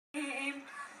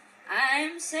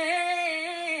am saved.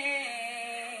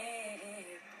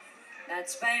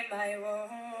 That's by my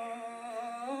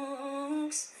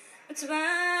works, but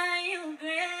by your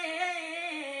grace.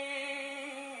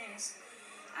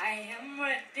 I am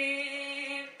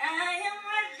redeemed, I am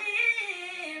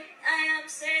redeemed, I am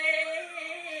saved.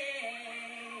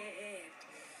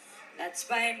 That's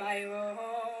by my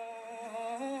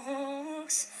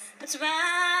works, but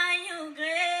by your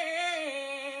grace.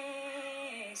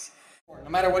 No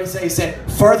matter what he said,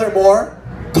 furthermore,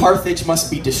 Carthage must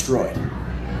be destroyed.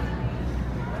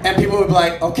 And people would be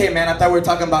like, okay man, I thought we were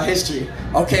talking about history.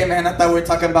 Okay man, I thought we were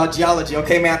talking about geology.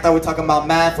 Okay man, I thought we were talking about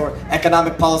math or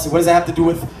economic policy. What does that have to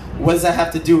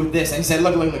do with this? And he said,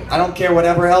 look, I don't care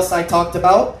whatever else I talked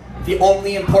about. The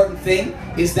only important thing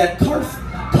is that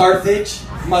Carthage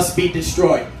must be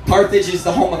destroyed. Carthage is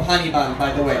the home of Hannibal,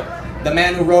 by the way. The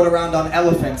man who rode around on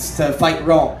elephants to fight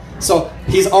Rome. So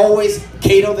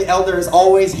Cato the Elder is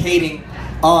always hating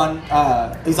on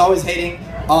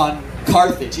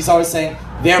Carthage. He's always saying,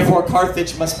 therefore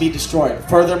Carthage must be destroyed.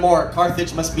 Furthermore,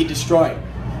 Carthage must be destroyed.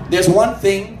 There's one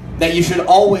thing that you should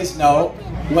always know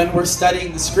when we're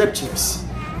studying the scriptures.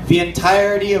 The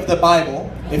entirety of the Bible,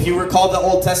 if you recall the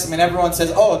Old Testament, everyone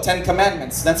says, oh, 10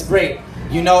 Commandments, that's great.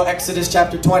 You know Exodus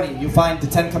chapter 20, you find the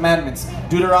 10 Commandments.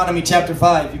 Deuteronomy chapter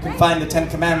 5, you can find the 10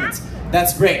 Commandments.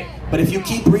 That's great. But if you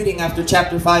keep reading after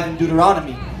chapter 5 in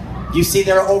Deuteronomy, you see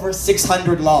there are over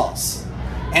 600 laws.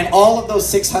 And all of those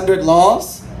 600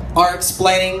 laws are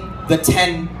explaining the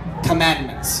 10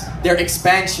 Commandments. Their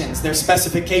expansions, their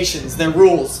specifications, their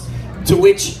rules, to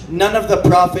which none of the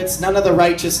prophets, none of the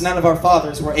righteous, none of our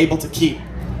fathers were able to keep.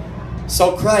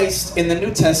 So Christ, in the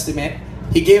New Testament,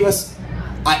 he gave us,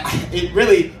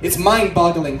 it's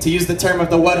mind-boggling to use the term of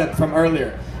the warab from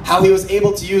earlier. How he was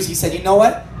able to use, he said, you know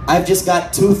what? I've just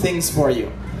got 2 things for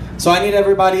you. So I need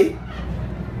everybody,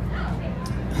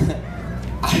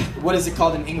 what is it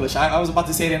called in English? I was about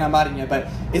to say it in Amariña, but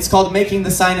it's called making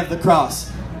the sign of the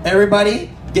cross.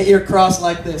 Everybody, get your cross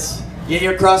like this. Get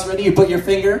your cross ready. You put your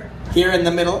finger here in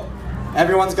the middle.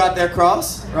 Everyone's got their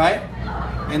cross, right?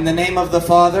 In the name of the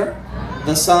Father,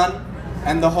 the Son,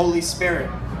 and the Holy Spirit.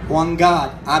 One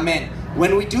God. Amen.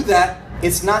 When we do that,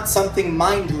 it's not something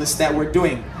mindless that we're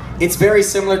doing. It's very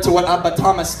similar to what Abba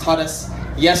Thomas taught us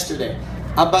yesterday.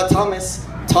 Abba Thomas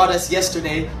taught us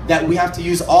yesterday that we have to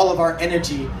use all of our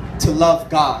energy to love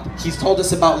God. He's told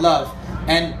us about love.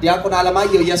 And Diakon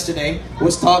Alamayo yesterday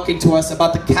was talking to us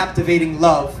about the captivating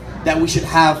love that we should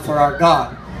have for our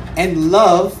God. And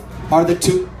love are the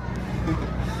two.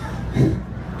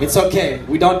 It's okay.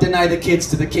 We don't deny the kids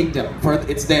to the kingdom, for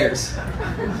it's theirs.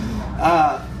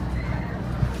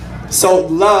 So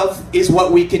love is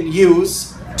what we can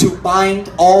use to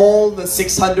bind all the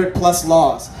 600 plus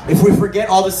laws. If we forget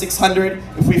all the 600,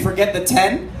 if we forget the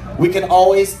 10, we can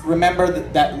always remember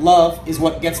that love is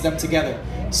what gets them together.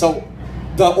 So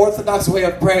the Orthodox way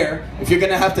of prayer, if you're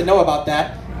going to have to know about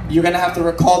that, you're going to have to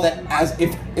recall that as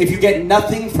if you get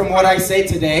nothing from what I say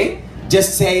today,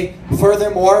 just say,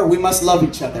 furthermore, we must love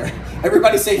each other.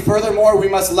 Everybody say, furthermore, we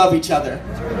must love each other.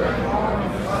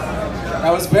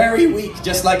 That was very weak,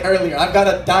 just like earlier. I've got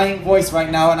a dying voice right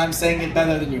now, and I'm saying it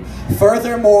better than you.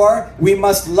 Furthermore, we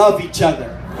must love each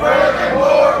other.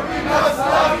 Furthermore, we must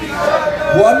love each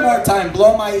other. One more time,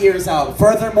 blow my ears out.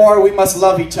 Furthermore, we must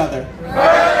love each other.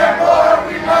 Furthermore,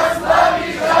 we must love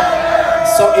each other.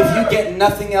 So if you get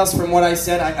nothing else from what I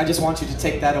said, I just want you to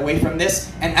take that away from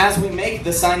this. And as we make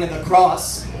the sign of the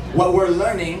cross, what we're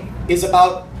learning is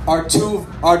about our two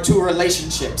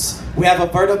relationships. We have a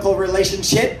vertical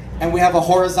relationship and we have a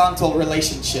horizontal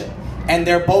relationship. And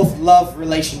they're both love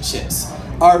relationships.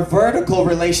 Our vertical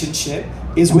relationship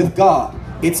is with God.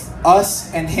 It's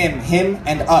us and Him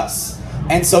and us.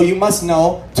 And so you must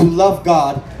know to love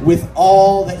God with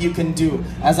all that you can do.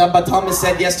 As Abba Thomas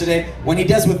said yesterday, when he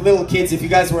does with little kids, if you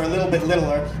guys were a little bit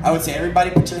littler, I would say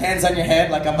everybody put your hands on your head,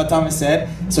 like Abba Thomas said.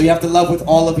 So you have to love with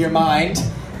all of your mind.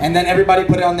 And then everybody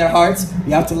put it on their hearts.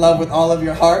 You have to love with all of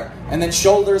your heart. And then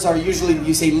shoulders are usually,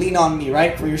 you say lean on me,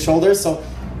 right? For your shoulders. So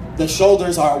the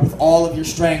shoulders are with all of your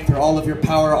strength or all of your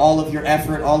power, all of your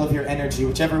effort, all of your energy,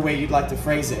 whichever way you'd like to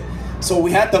phrase it. So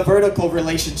we had the vertical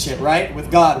relationship, right?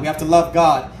 With God. We have to love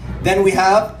God. Then we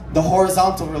have the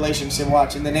horizontal relationship.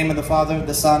 Watch. In the name of the Father,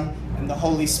 the Son, and the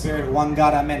Holy Spirit. One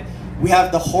God. Amen. We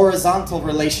have the horizontal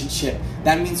relationship.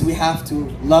 That means we have to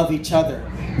love each other.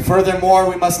 Furthermore,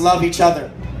 we must love each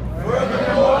other.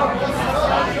 Furthermore, we must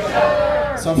love each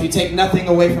other. So if you take nothing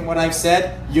away from what I've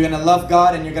said, you're going to love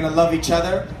God and you're going to love each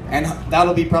other. And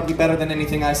that'll be probably better than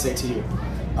anything I say to you.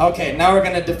 Okay, now we're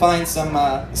going to define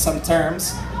some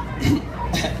terms.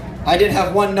 I did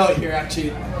have one note here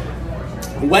actually.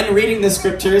 when reading the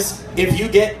scriptures, if you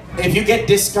get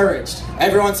discouraged,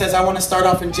 everyone says, I want to start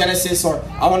off in Genesis, or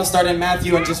I want to start in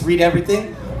Matthew and just read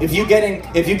everything. If you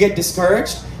get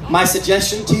discouraged, my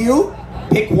suggestion to you,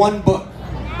 pick one book,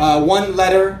 one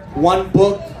letter, one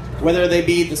book, whether they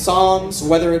be the Psalms,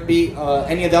 whether it be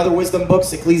any of the other wisdom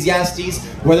books, Ecclesiastes,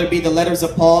 whether it be the letters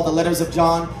of Paul, the letters of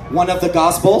John, one of the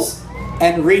Gospels,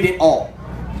 and read it all.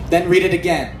 Then read it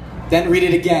again. Then read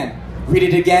it again. Read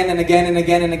it again and again and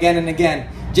again and again and again.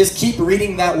 Just keep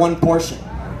reading that one portion.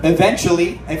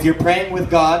 Eventually, if you're praying with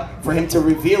God for Him to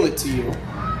reveal it to you,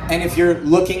 and if you're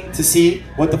looking to see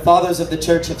what the fathers of the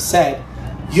church have said,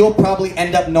 you'll probably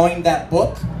end up knowing that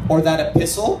book or that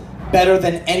epistle better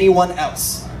than anyone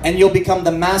else. And you'll become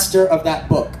the master of that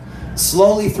book.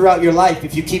 Slowly throughout your life,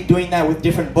 if you keep doing that with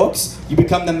different books, you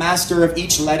become the master of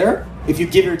each letter. If you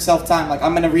give yourself time, like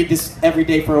I'm going to read this every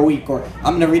day for a week, or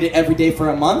I'm going to read it every day for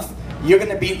a month, you're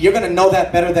going to know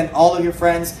that better than all of your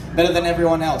friends, better than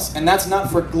everyone else. And that's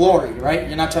not for glory, right?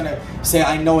 You're not trying to say,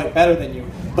 I know it better than you.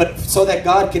 But so that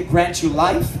God could grant you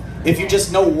life, if you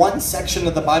just know one section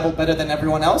of the Bible better than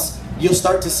everyone else, you'll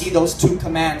start to see those two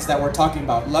commands that we're talking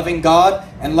about. Loving God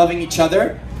and loving each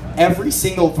other. Every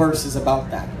single verse is about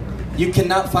that. You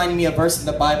cannot find me a verse in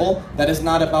the Bible that is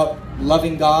not about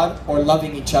loving God or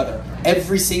loving each other.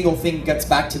 Every single thing gets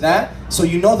back to that. So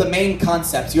you know the main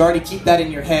concepts. You already keep that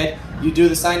in your head. You do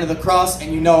the sign of the cross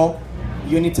and you know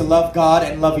you need to love God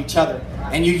and love each other.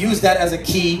 And you use that as a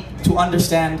key to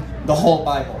understand the whole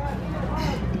Bible.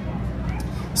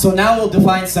 So now we'll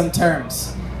define some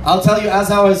terms. I'll tell you,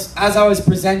 as I was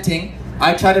presenting,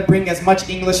 I try to bring as much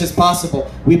English as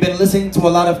possible. We've been listening to a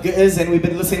lot of Ge'ez and we've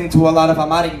been listening to a lot of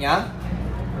Amarinya.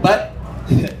 But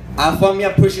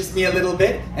Afamia pushes me a little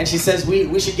bit and she says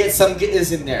we should get some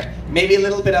Ge'ez in there. Maybe a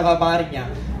little bit of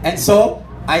Amarinya. And so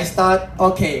I thought,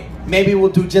 okay, maybe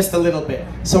we'll do just a little bit.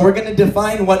 So we're going to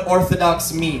define what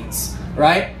Orthodox means,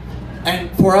 right?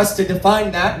 And for us to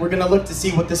define that, we're going to look to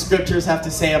see what the scriptures have to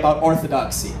say about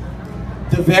orthodoxy.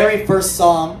 The very first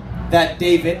psalm that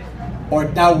David, or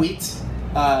Dawit,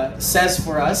 says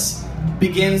for us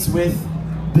begins with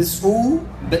Bis'u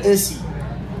Be'isi,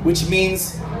 which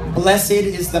means blessed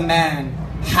is the man,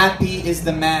 happy is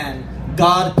the man,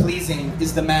 God-pleasing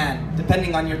is the man,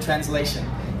 depending on your translation.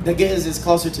 The Ge'ez is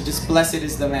closer to just blessed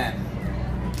is the man.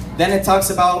 Then it talks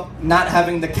about not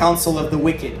having the counsel of the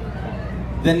wicked.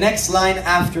 The next line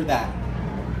after that,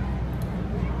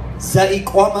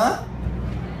 Za'iqwama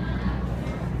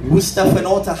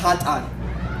Wustafanota Hatan.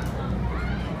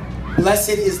 Blessed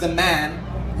is the man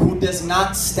who does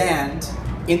not stand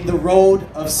in the road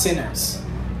of sinners.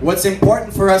 What's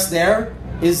important for us there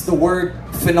is the word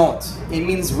finot. It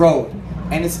means road.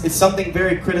 And it's something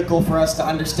very critical for us to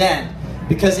understand.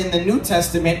 Because in the New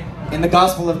Testament, in the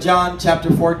Gospel of John,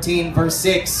 chapter 14, verse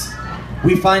 6,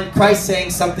 we find Christ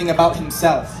saying something about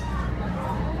himself.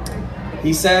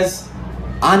 He says,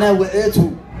 Ana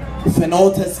wa'etu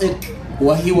finot tzidq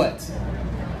wa hiwat.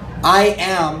 I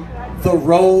am the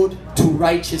road to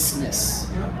righteousness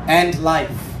and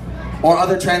life. Or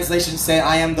other translations say,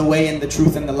 I am the way and the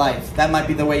truth and the life. That might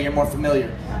be the way you're more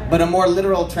familiar. But a more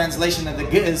literal translation of the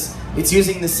Ge'ez, it's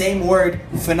using the same word,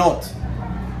 finot,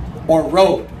 or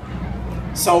road.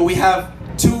 So we have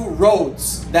two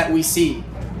roads that we see.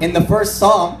 In the first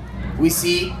psalm, we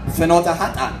see finota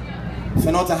hatan.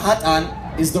 Finota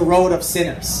hatan is the road of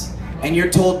sinners. And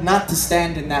you're told not to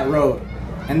stand in that road.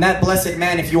 And that blessed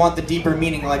man, if you want the deeper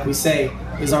meaning, like we say,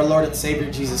 is our Lord and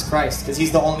Savior Jesus Christ. Because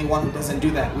He's the only one who doesn't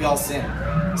do that. We all sin.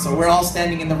 So we're all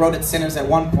standing in the road of sinners at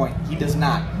one point. He does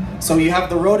not. So you have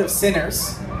the road of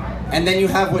sinners, and then you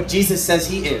have what Jesus says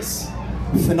He is.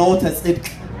 Finot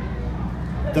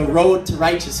tzidq, the road to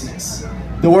righteousness.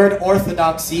 The word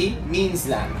orthodoxy means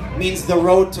that. Means the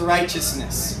road to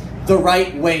righteousness. The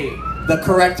right way. The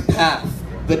correct path.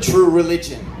 The true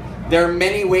religion. There are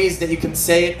many ways that you can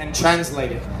say it and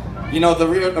translate it. You know, the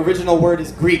original word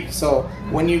is Greek. So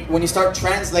when you start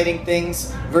translating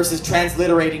things versus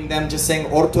transliterating them, just saying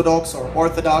orthodox or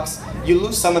orthodox, you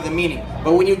lose some of the meaning.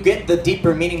 But when you get the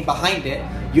deeper meaning behind it,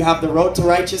 you have the road to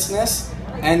righteousness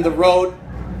and the road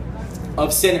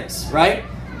of sinners, right?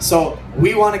 So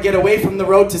we want to get away from the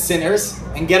road to sinners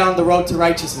and get on the road to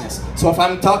righteousness. So if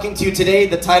I'm talking to you today,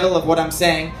 the title of what I'm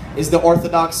saying is the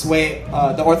Orthodox way,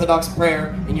 the Orthodox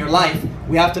prayer in your life.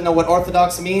 We have to know what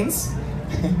Orthodox means,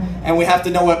 and we have to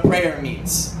know what prayer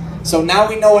means. So now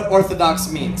we know what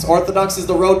Orthodox means. Orthodox is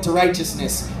the road to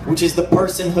righteousness, which is the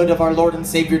personhood of our Lord and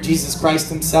Savior Jesus Christ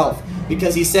Himself.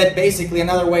 Because He said, basically,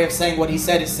 another way of saying what He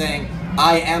said is saying,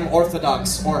 I am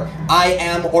Orthodox, or I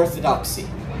am orthodoxy.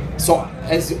 So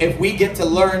if we get to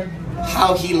learn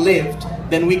how He lived,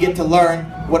 then we get to learn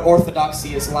what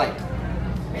orthodoxy is like.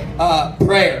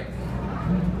 Prayer.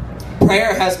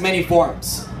 Prayer has many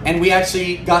forms, and we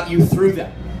actually got you through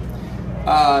them.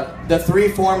 The 3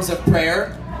 forms of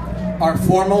prayer are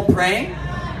formal praying,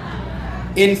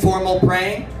 informal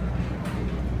praying,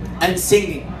 and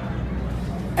singing.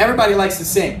 Everybody likes to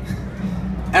sing.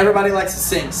 Everybody likes to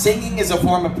sing. Singing is a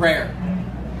form of prayer.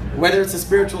 Whether it's a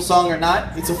spiritual song or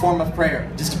not, it's a form of prayer.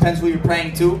 It just depends who you're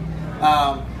praying to.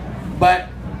 But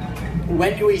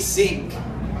when we sing,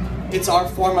 it's our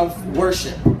form of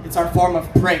worship. It's our form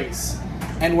of praise.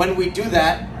 And when we do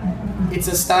that, it's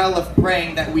a style of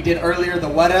praying that we did earlier, the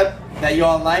what up, that you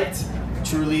all liked.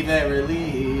 Truly,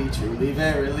 verily,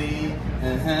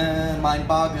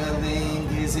 mind-boggling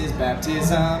is his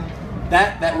baptism.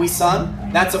 That we sung,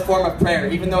 that's a form of prayer.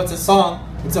 Even though it's a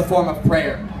song, it's a form of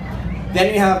prayer.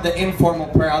 Then you have the informal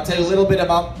prayer. I'll tell you a little bit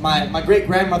about my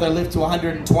great-grandmother lived to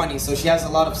 120, so she had a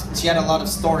lot of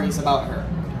stories about her.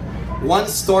 One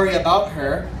story about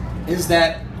her is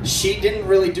that she didn't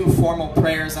really do formal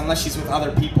prayers unless she's with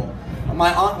other people.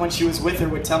 My aunt, when she was with her,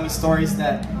 would tell me stories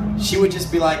that she would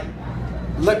just be like,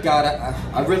 look, God,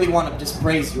 I really want to just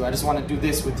praise you. I just want to do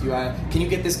this with you. Can you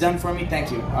get this done for me?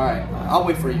 Thank you. All right, I'll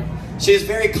wait for you. She is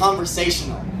very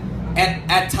conversational.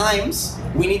 And at times,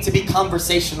 we need to be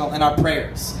conversational in our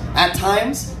prayers. At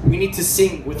times, we need to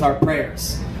sing with our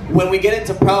prayers. When we get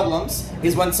into problems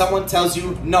is when someone tells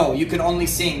you, no, you can only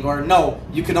sing, or no,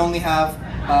 you can only have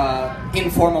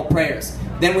informal prayers.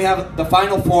 Then we have the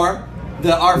final form,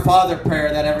 the Our Father prayer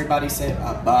that everybody said,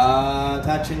 Abba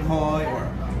Tachin Hoy,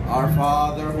 or Our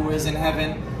Father who is in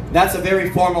heaven. That's a very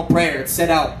formal prayer. It's set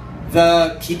out.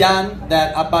 The Kidan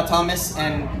that Abba Thomas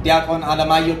and Diakon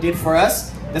Alamayo did for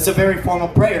us, that's a very formal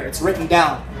prayer. It's written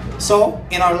down. So,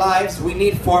 in our lives, we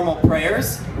need formal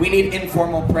prayers, we need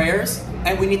informal prayers,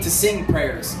 and we need to sing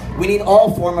prayers. We need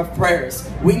all form of prayers.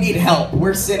 We need help.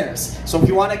 We're sinners. So if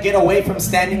we want to get away from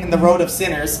standing in the road of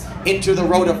sinners into the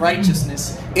road of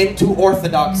righteousness, into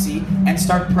orthodoxy, and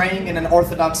start praying in an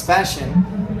orthodox fashion,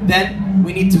 then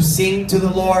we need to sing to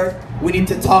the Lord. We need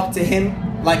to talk to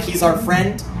Him like He's our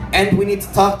friend, and we need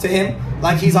to talk to Him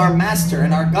like He's our master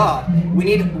and our God. We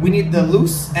need the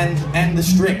loose and the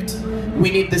strict.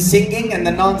 We need the singing and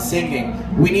the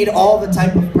non-singing. We need all the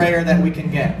type of prayer that we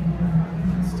can get.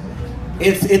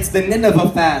 If it's the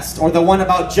Nineveh fast or the one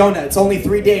about Jonah, it's only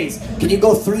 3 days. Can you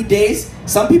go 3 days?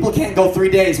 Some people can't go 3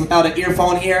 days without an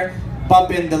earphone here,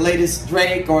 bumping the latest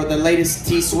Drake or the latest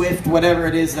T Swift, whatever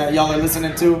it is that y'all are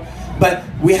listening to. But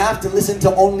we have to listen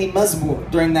to only Mazmur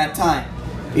during that time.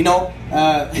 You know,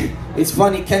 it's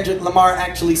funny, Kendrick Lamar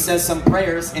actually says some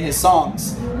prayers in his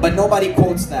songs, but nobody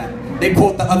quotes that. They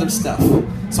quote the other stuff.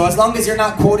 So as long as you're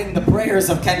not quoting the prayers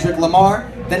of Kendrick Lamar,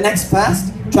 the next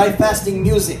fast, try fasting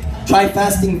music. Try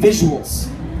fasting visuals,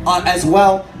 as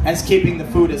well as keeping the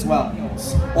food as well.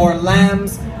 Or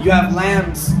lambs, you have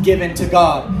lambs given to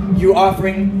God. You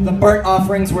offering the burnt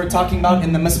offerings we're talking about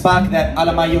in the Misbah that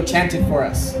Alamayo chanted for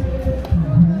us.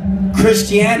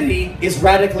 Christianity is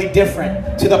radically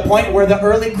different, to the point where the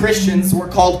early Christians were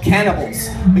called cannibals,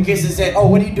 because they said, oh,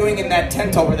 what are you doing in that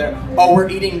tent over there? Oh, we're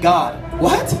eating God.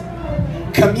 What?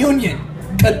 Communion,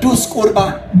 Kadus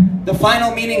Qurban. The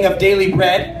final meaning of daily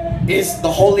bread is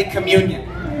the Holy Communion.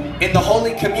 In the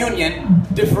Holy Communion,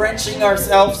 differentiating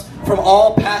ourselves from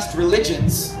all past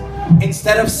religions,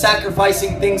 instead of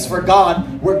sacrificing things for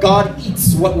God, where God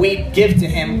eats what we give to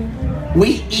Him,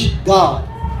 we eat God.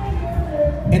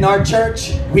 In our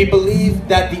church, we believe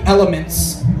that the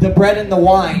elements, the bread and the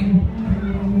wine,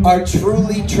 are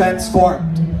truly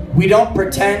transformed. We don't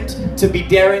pretend to be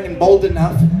daring and bold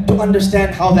enough to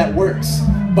understand how that works,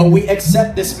 but we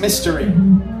accept this mystery.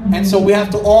 And so we have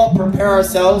to all prepare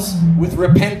ourselves with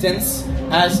repentance,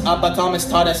 as Abba Thomas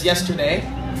taught us yesterday.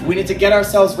 We need to get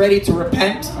ourselves ready to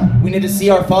repent. We need to see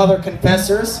our Father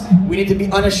confessors. We need to be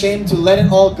unashamed to let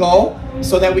it all go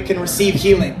so that we can receive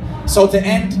healing. So to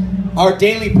end, our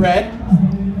daily bread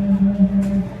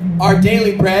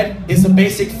is the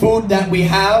basic food that we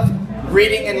have,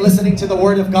 reading and listening to the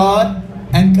Word of God,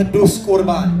 and Kadus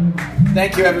Qurban.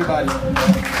 Thank you, everybody.